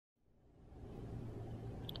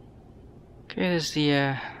Here's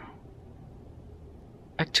the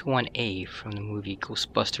Ecto 1A from the movie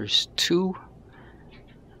Ghostbusters 2.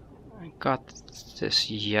 I got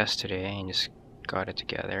this yesterday and just got it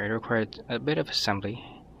together. It required a bit of assembly,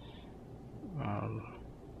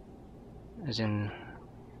 as in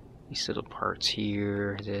these little parts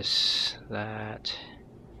here, this, that,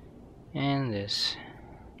 and this.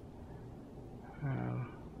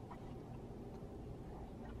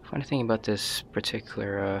 Funny thing about this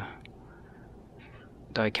particular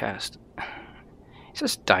die-cast, it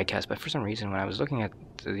says die-cast, but for some reason when I was looking at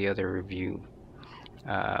the other review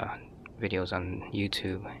videos on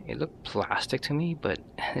YouTube, it looked plastic to me, but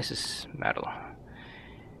this is metal,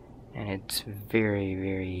 and it's very,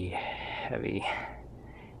 very heavy.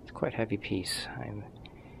 It's quite a heavy piece. I'm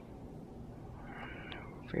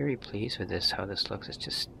very pleased with this, how this looks. It's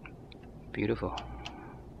just beautiful.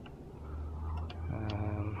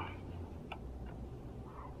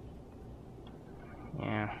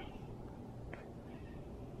 Yeah,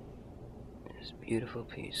 this beautiful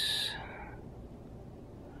piece.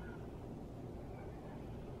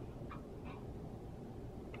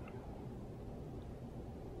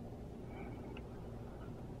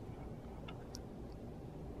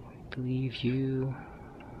 I believe you.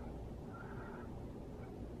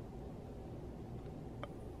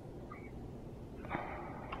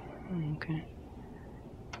 Okay.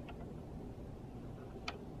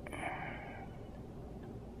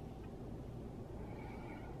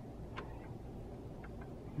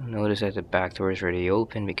 Notice that the back door is already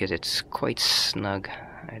open because it's quite snug.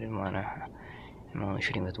 I didn't want to. I'm only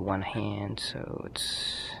shooting with one hand, so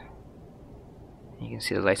it's. You can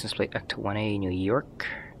see the license plate Ecto 1A New York.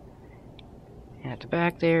 And at the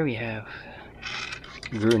back there we have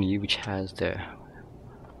Gurney, which has the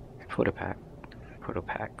Protopacks,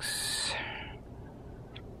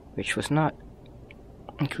 which was not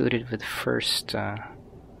included with the first. The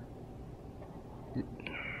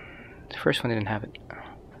first one didn't have it.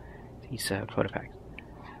 These Protopacks.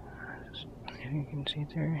 You can see it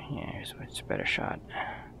there. Yeah, here's a much better shot.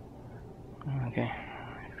 Okay,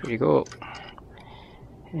 here you go.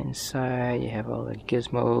 Inside you have all the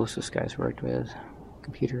gizmos this guy's worked with,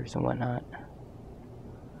 computers and whatnot.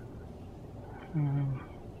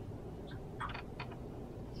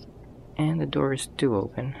 And the doors do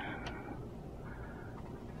open.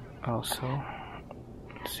 Also,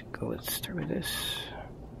 let's start with this.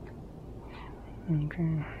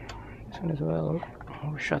 Okay, this one as well. Oh,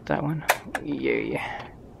 overshot that one. Yeah.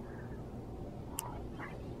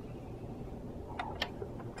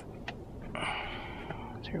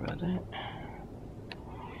 Sorry about that.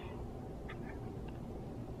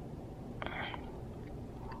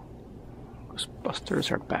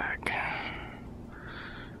 Ghostbusters are back.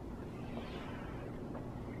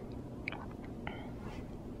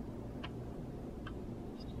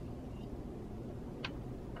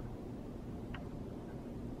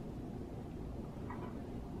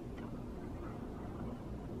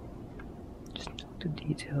 Just the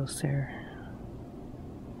details there.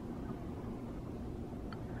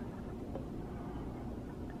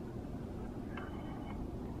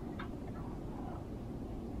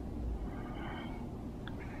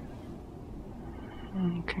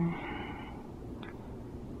 Okay.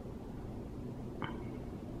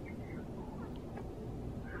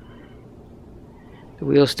 The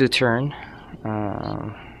wheels do turn.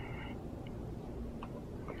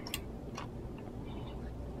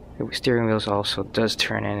 The steering wheels also does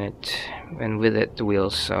turn in it, and with it the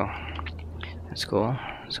wheels, so that's cool.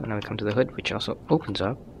 So now we come to the hood, which also opens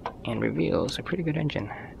up and reveals a pretty good engine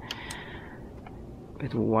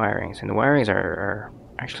with wirings, and the wirings are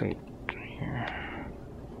actually here.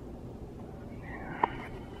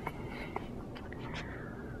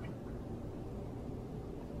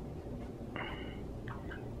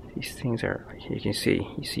 These things are, you can see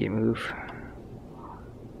it move.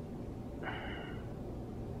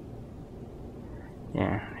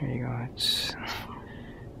 Yeah, there you go.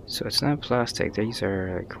 So it's not plastic. These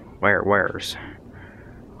are like wires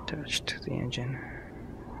attached to the engine.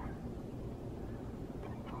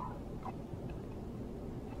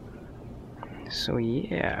 So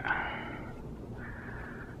yeah,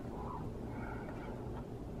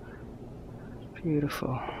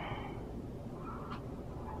 beautiful.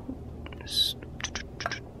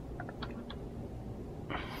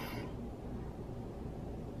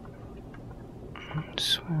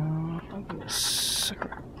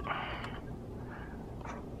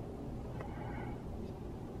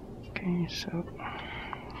 Okay, so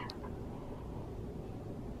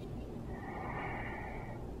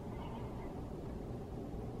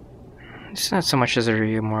it's not so much as a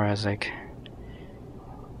review, more as like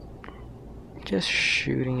just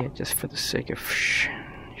shooting it just for the sake of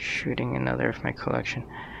shooting another of my collection.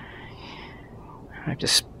 I've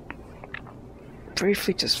just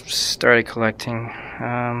briefly just started collecting.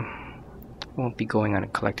 Won't be going on a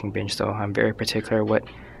collecting binge though. I'm very particular what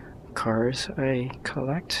cars I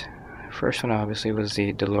collect. First one obviously was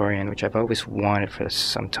the DeLorean, which I've always wanted for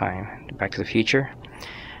some time. Back to the Future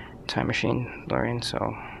time machine DeLorean.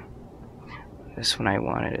 So this one I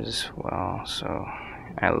wanted as well. So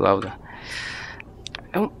I love the.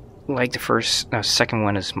 I don't like the second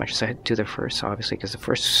one as much as I do the first, obviously, because the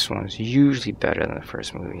first one is usually better than the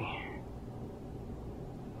first movie.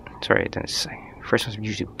 Sorry, then the first one's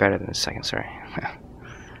usually better than the second. Sorry,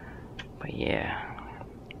 but yeah.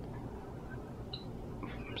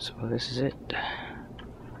 So this is it.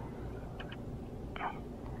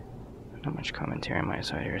 Not much commentary on my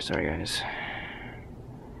side here. Sorry, guys.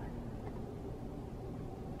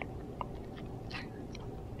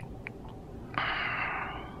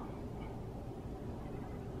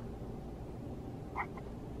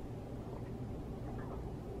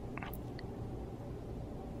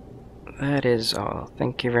 That is all.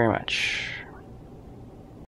 Thank you very much.